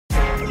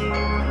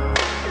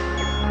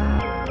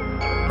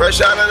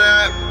Fresh out of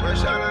that.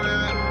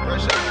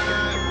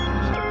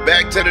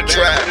 Back to the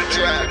trap.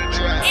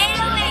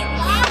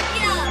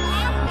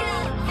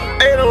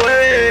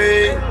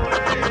 808.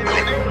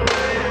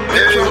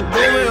 Keep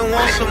moving,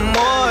 want some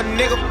more,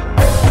 nigga.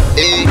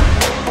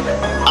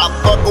 I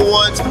fuck her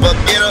once,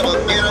 forget her.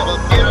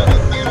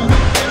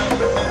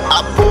 I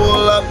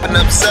pull up and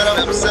upset her.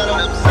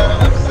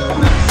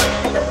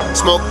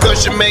 Smoke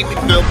cushion make me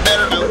feel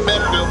better.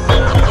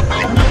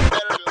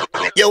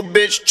 Yo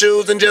bitch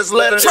choose and just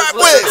let her. Trap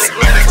Wiz.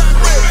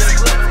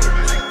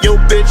 Yo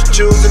bitch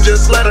choose and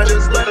just let her.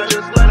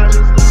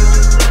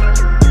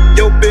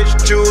 Yo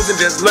bitch choose and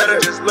just let her.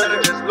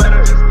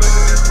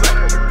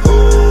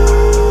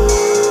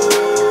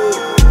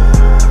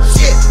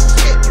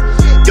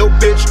 Yo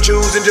bitch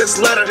choose and just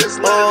let her.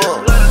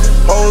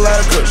 Whole lot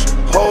of cushion,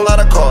 whole lot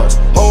of cars,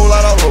 whole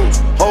lot of hoes,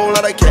 whole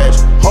lot of cash,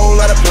 whole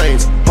lot of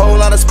planes, whole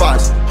lot of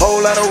spots,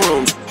 whole lot of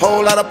rooms,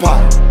 whole lot of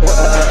pot.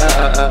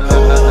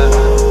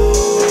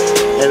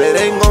 And it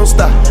ain't gon'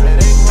 stop.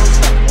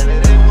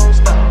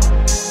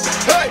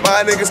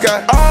 My niggas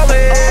got all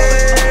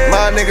in.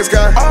 My niggas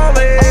got all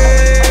in.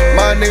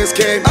 My niggas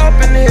came up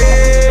in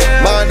here.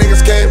 My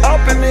niggas came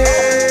up in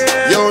here.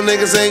 Yo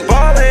niggas ain't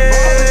ballin'.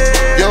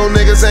 Yo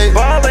niggas ain't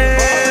ballin'.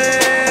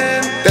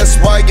 That's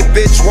why your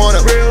bitch want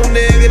a real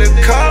nigga to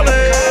call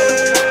her.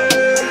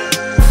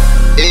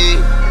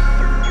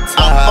 I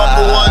fuck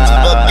her once,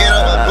 forget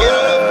her.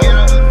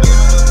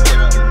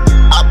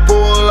 I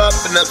pull up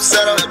and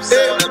upset her.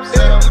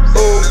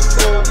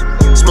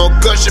 Smoke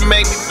cushion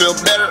make me feel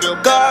better.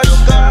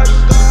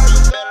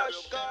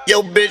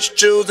 Yo bitch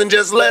choose and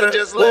just let her.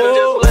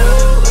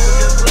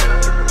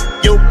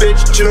 Yo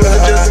bitch choose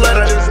and just let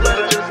her.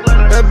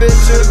 That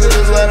bitch choose and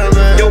just let her,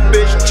 man. Yo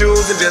bitch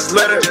choose and just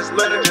let her.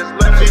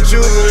 She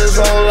choosing this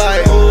whole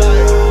life.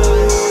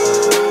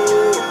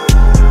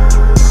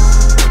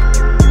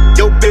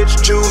 Yo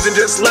bitch choose and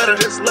just let her.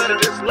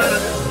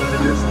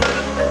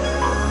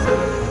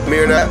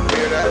 Mirror that.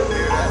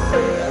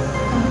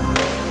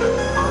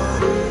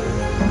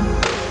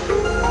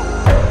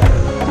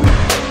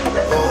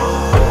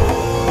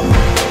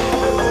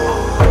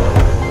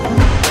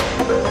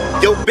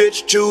 Yo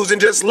bitch choose and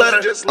just let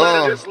her.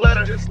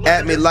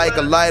 At me like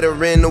a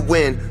lighter in the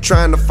wind,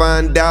 trying to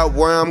find out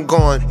where I'm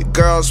going. Your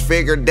girls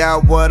figured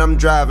out what I'm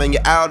driving.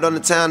 You're out on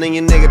the town and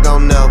your nigga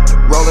don't know.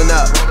 Rolling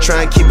up,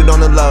 try and keep it on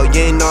the low. You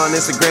ain't on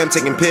Instagram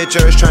taking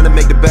pictures, trying to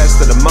make the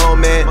best of the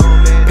moment.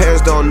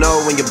 Parents don't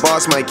know when your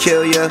boss might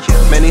kill ya.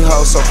 Many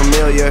hoes so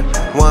familiar.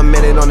 1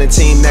 minute on the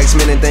team, next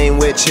minute they ain't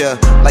with ya.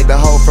 Like the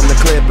hoe from the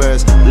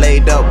Clippers,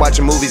 laid up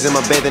watching movies in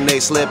my bathing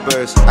ape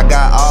slippers. I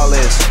got all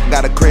this,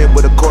 got a crib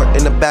with a court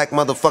in the back,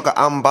 motherfucker,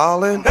 I'm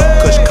ballin'.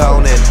 Kush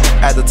Conan,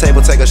 at the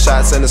table take a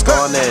shot, send it's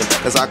gone in,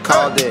 cause I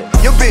called it.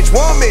 Your bitch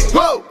want me,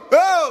 whoa,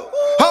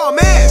 oh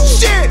man,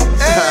 shit,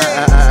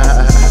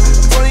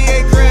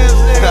 28 grams,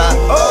 nigga,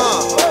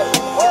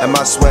 and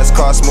my sweats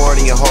cost more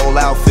than your whole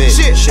outfit.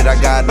 Shit I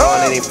got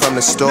on, it ain't from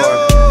the store.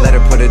 Let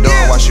her put it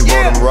on while she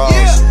roll them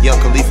raws. Young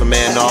Khalifa,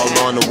 man, all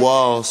on the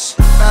walls.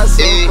 That's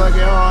so fucking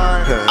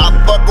hard. I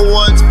fuck her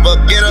once,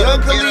 forget her. Young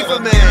Khalifa,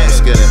 man.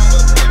 Let's get it.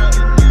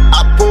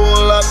 I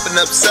pull up and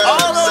upset her.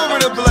 All over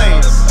the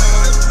place.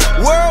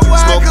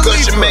 Worldwide Smoke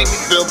Khalifa. cushion make me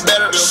feel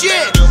better.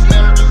 Shit.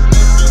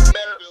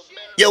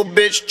 Yo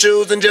bitch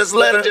choose and just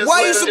let her.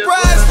 Why you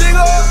surprised,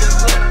 nigga?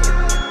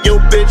 Yo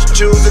bitch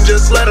choose and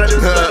just let her. You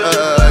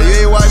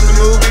ain't watched the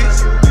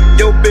movies?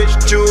 Yo bitch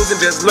choose and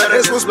just let her.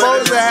 That's what's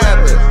supposed to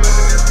happen.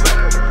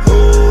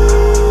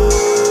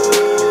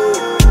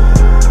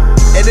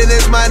 And then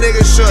it's my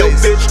nigga's choice. Yo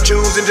bitch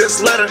choose and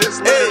just let her.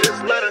 Hey.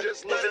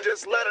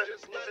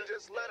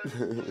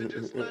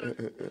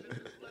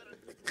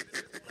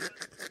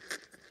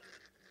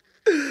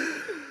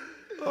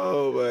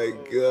 Oh my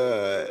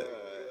God.